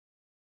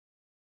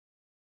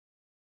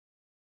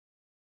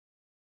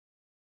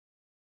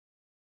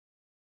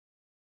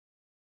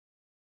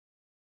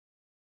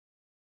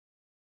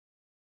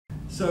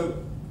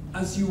So,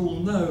 as you all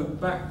know,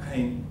 back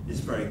pain is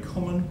very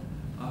common.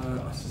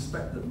 I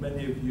suspect that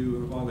many of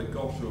you have either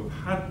got or have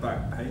had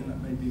back pain.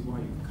 That may be why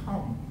you've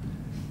come.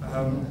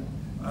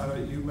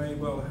 You may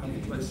well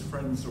have close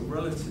friends or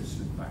relatives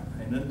with back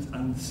pain,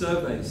 and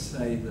surveys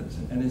say that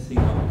anything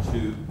up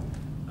to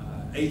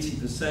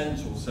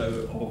 80% or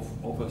so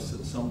of us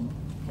at some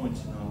point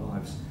in our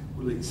lives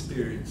will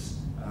experience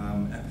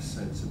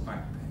episodes of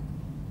back pain.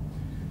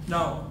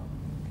 Now,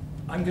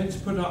 I'm going to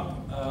put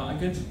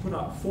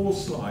up 4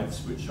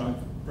 slides, which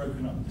I've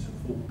broken up into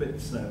 4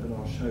 bits there, but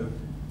I'll show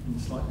in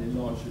slightly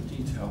larger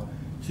detail,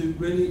 to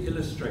really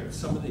illustrate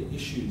some of the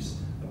issues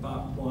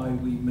about why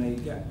we may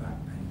get back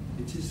pain.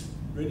 It is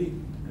really,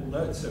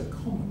 although it's so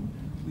common,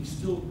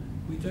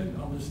 we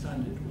don't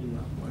understand it all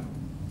that well.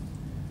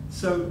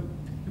 So,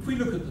 if we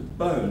look at the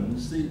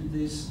bones,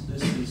 this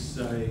is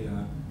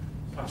a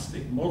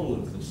plastic model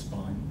of the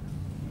spine,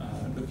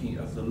 looking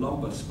at the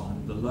lumbar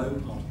spine, the low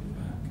part of the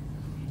back,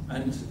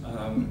 and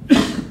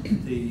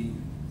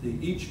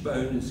each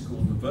bone is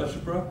called the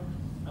vertebra,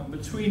 and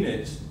between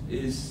it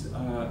is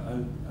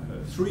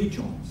 3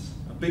 joints.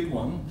 A big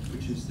one,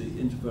 which is the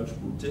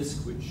intervertebral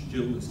disc, which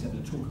Jill is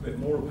going to talk a bit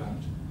more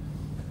about,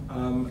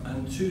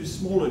 and 2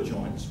 smaller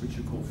joints, which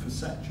are called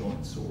facet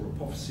joints or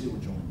apophyseal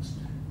joints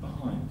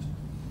behind.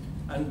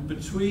 And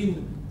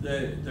between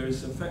there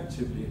is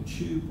effectively a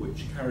tube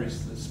which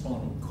carries the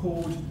spinal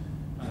cord.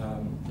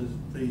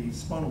 The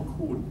spinal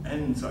cord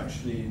ends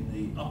actually in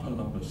the upper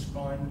lumbar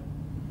spine.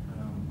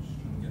 Just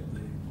trying to get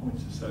the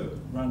pointer, so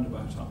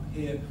roundabout up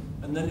here.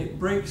 And then it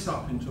breaks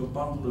up into a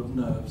bundle of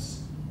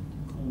nerves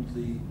called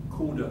the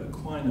cauda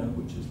equina,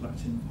 which is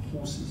Latin for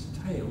horse's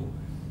tail,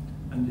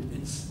 and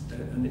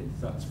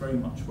that's very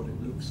much what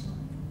it looks like.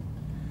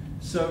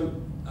 So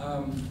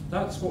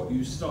that's what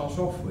you start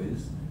off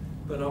with,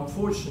 but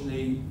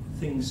unfortunately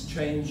things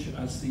change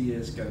as the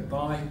years go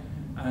by,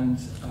 and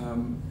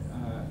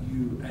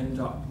you end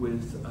up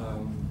with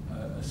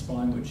a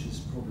spine which is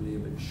probably a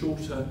bit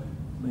shorter,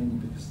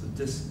 mainly because the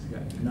discs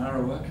get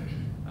narrower,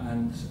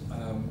 and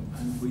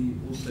we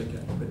also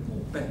get a bit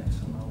more bent,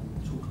 and I'll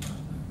talk about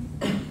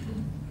that in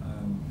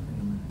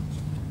a minute.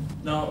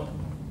 Now,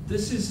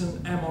 this is an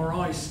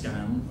MRI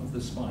scan of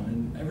the spine,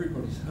 and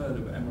everybody's heard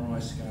of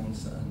MRI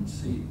scans and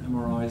see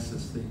MRIs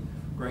as the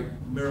great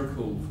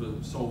miracle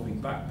for solving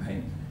back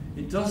pain.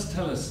 It does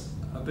tell us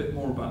a bit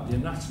more about the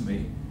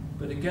anatomy,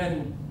 but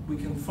again, we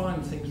can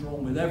find things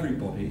wrong with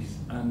everybody,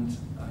 and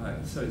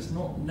so it's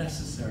not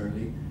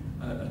necessarily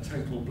a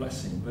total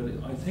blessing, but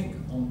I think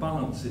on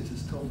balance it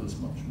has told us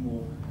much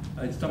more,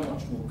 it's done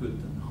much more good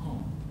than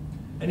harm.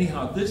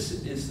 Anyhow, this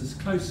is as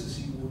close as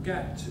you will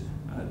get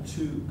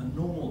to a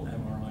normal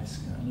MRI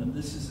scan, and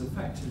this is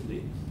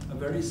effectively a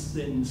very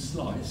thin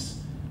slice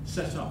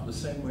set up the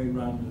same way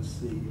around as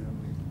the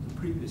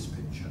previous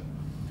picture.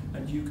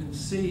 And you can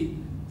see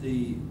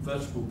the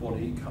vertebral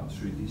body cut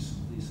through. These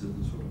are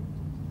the sort of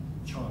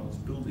child's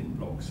building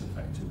blocks,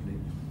 effectively.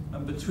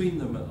 And between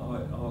them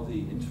are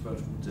the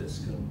intervertebral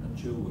disc, and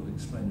Jill will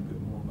explain a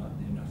bit more about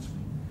the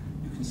anatomy.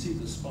 You can see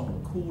the spinal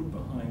cord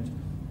behind,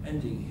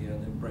 ending here,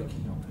 and then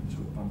breaking up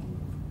into a bundle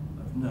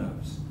of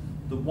nerves.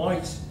 The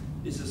white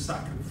is a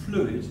sac of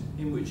fluid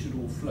in which it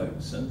all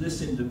floats, and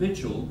this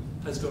individual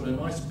has got a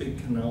nice big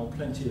canal,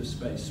 plenty of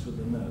space for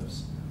the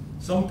nerves.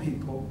 Some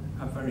people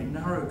have very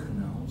narrow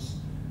canals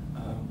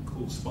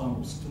called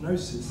spinal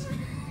stenosis,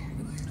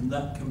 and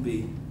that can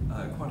be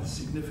quite a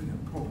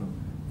significant problem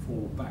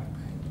for back pain.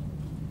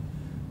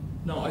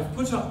 Now, I've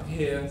put up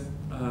here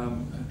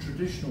a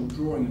traditional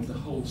drawing of the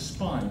whole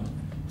spine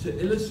to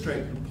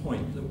illustrate the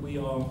point that we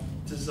are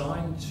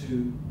designed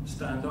to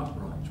stand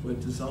upright. We're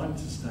designed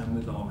to stand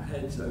with our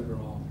heads over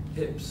our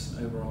hips,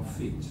 over our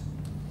feet.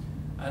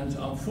 And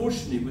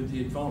unfortunately, with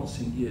the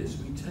advancing years,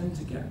 we tend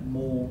to get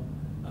more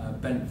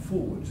bent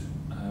forward.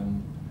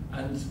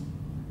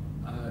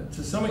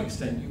 To some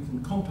extent, you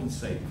can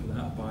compensate for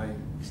that by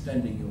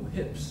extending your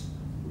hips,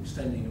 or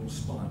extending your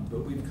spine. But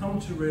we've come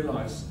to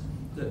realize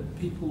that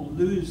people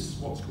lose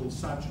what's called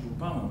sagittal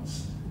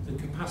balance, the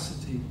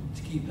capacity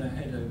to keep their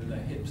head over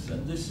their hips,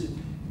 and this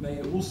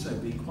may also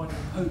be quite a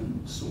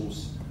potent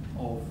source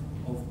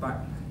of back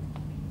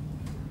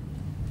pain.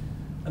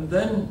 And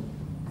then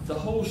the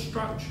whole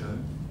structure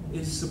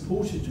is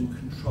supported and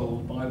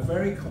controlled by a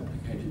very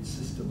complicated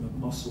system of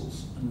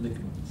muscles and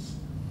ligaments.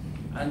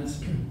 And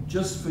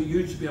just for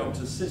you to be able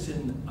to sit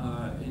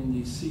in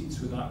these seats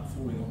without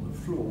falling on the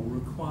floor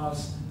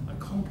requires a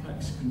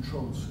complex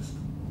control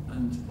system.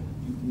 And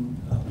you can,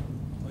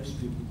 most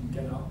people can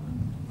get up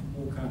and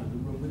walk out of the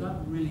room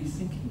without really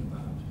thinking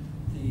about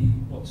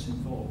what's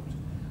involved.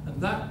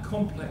 And that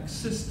complex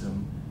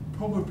system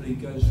probably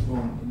goes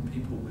wrong in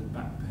people with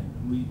back pain.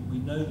 And we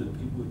know that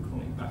people with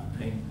chronic back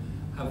pain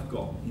have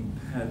got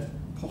impaired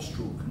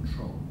postural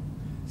control.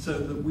 So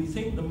that we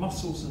think the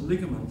muscles and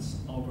ligaments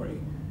are very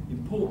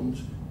important,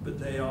 but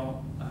they are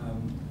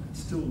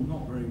still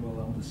not very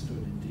well understood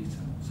in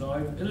detail. So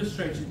I've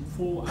illustrated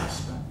 4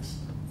 aspects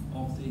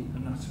of the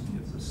anatomy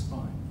of the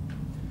spine.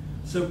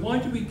 So why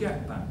do we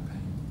get back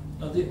pain?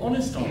 Now, the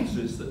honest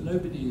answer is that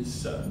nobody is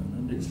certain,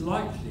 and it's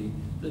likely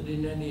that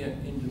in any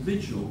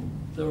individual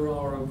there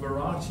are a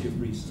variety of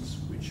reasons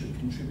which are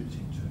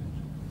contributing to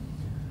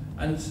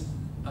it. And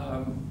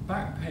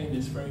back pain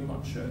is very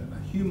much a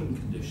human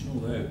condition,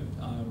 although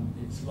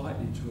it's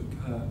likely to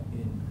occur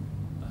in,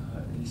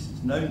 at least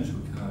it's known to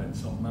occur in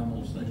some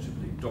mammals,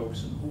 notably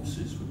dogs and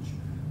horses, which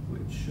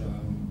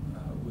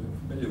we're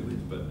familiar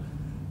with, but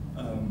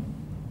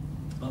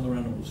other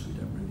animals we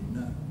don't really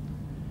know.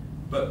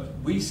 But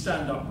we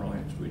stand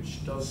upright,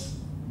 which does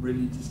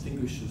really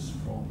distinguish us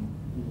from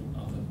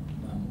all other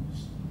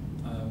mammals.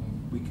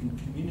 We can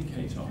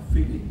communicate our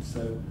feelings,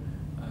 so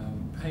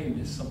pain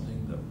is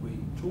something that we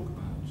talk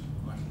about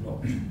quite a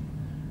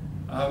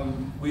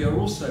lot. We are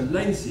also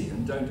lazy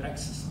and don't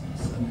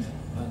exercise, and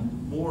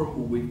more and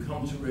more we've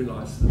come to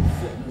realise that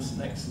fitness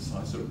and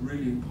exercise are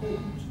really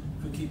important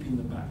for keeping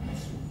the back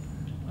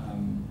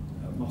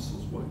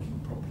muscles working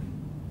properly.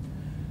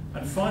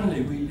 And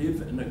finally, we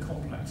live in a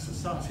complex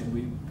society, and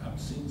we've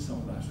perhaps seen some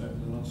of that over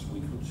the last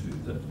week or two,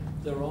 that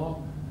there are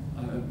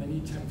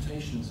many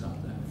temptations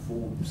out there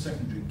for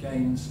secondary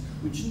gains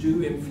which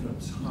do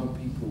influence how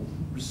people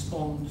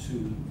respond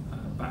to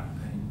back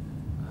pain,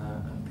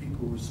 and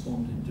people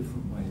respond in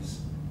different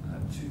ways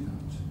to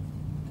that.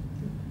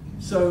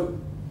 So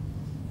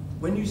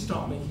when you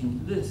start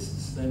making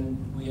lists, then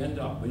we end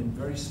up in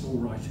very small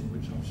writing,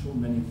 which I'm sure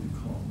many of you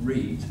can't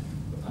read,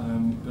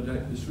 but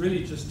it was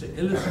really just to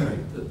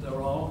illustrate that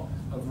there are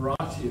a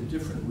variety of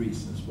different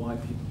reasons why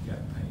people get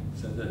pain.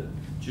 So that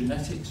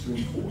genetics are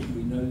important.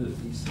 We know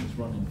that these things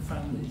run in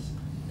families.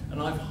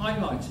 And I've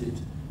highlighted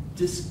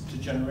disc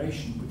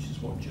degeneration, which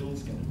is what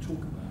Jill's going to talk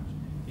about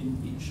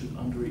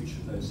under each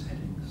of those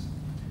headings.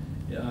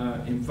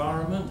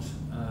 Environment,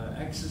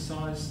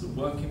 exercise, the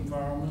work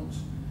environment,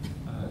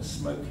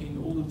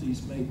 smoking, all of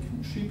these may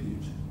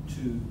contribute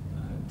to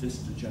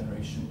disc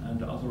degeneration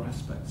and other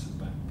aspects of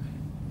back pain.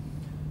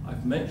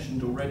 I've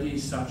mentioned already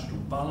sagittal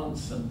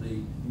balance and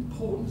the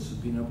importance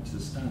of being able to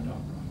stand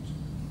upright.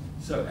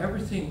 So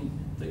everything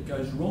that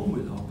goes wrong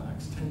with our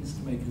backs tends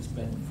to make us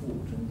bend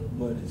forward, and the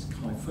word is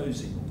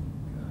kyphosing, or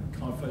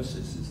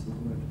kyphosis is the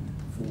word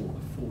for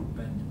a forward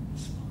bend in the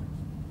spine.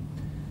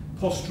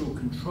 Postural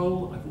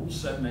control I've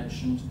also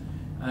mentioned,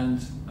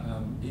 and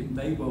it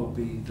may well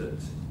be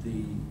that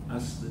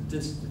as the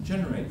disc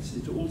degenerates,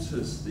 it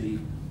alters the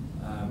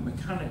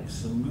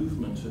mechanics and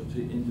movement of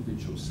the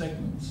individual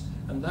segments,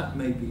 and that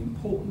may be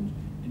important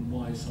in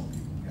why some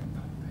people get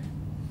back pain.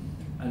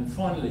 And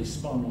finally,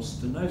 spinal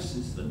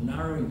stenosis, the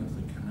narrowing of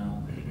the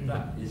canal,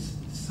 that is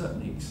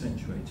certainly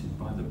accentuated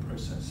by the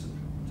process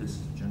of disc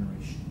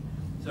degeneration.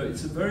 So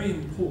it's a very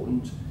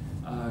important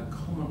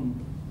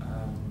common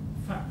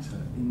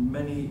factor in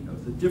many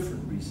of the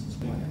different reasons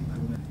why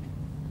people get pain.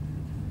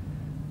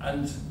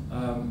 And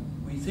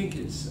we think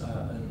it's,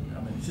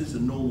 it is a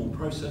normal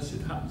process,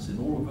 it happens in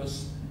all of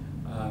us,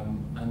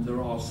 and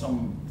there are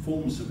some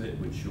forms of it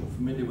which you're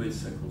familiar with,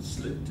 so-called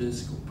slip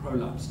disc or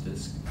prolapse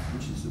disc,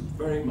 which is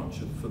very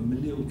much a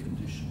familial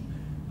condition.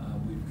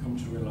 We've come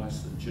to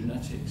realise that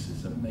genetics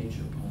is a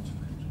major part of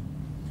it.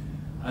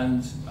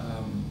 And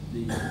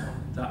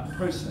that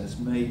process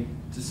may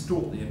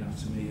distort the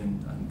anatomy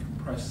and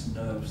compress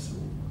nerves,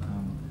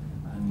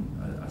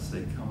 as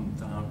they come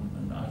down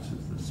and out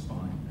of the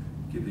spine,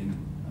 giving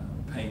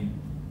pain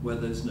where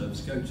those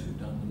nerves go to,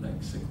 down the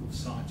legs, they're called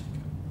sciatica.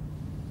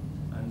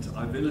 And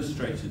I've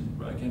illustrated,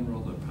 again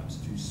rather perhaps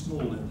too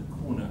small in the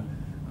corner,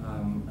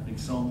 an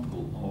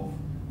example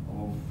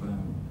of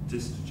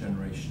disc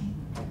degeneration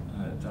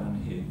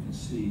down here. You can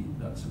see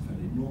that's a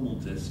fairly normal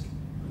disc,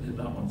 but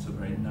that one's a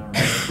very narrow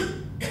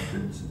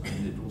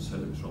and it also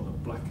looks rather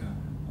blacker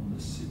on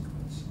the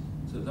sequence.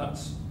 So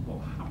that's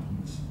what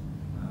happens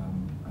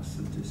as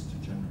the disc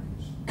degenerates.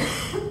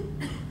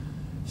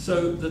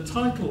 So the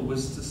title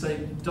was to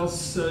say, does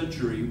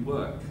surgery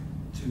work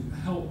to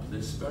help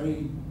this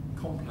very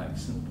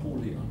complex and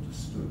poorly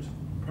understood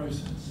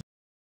process?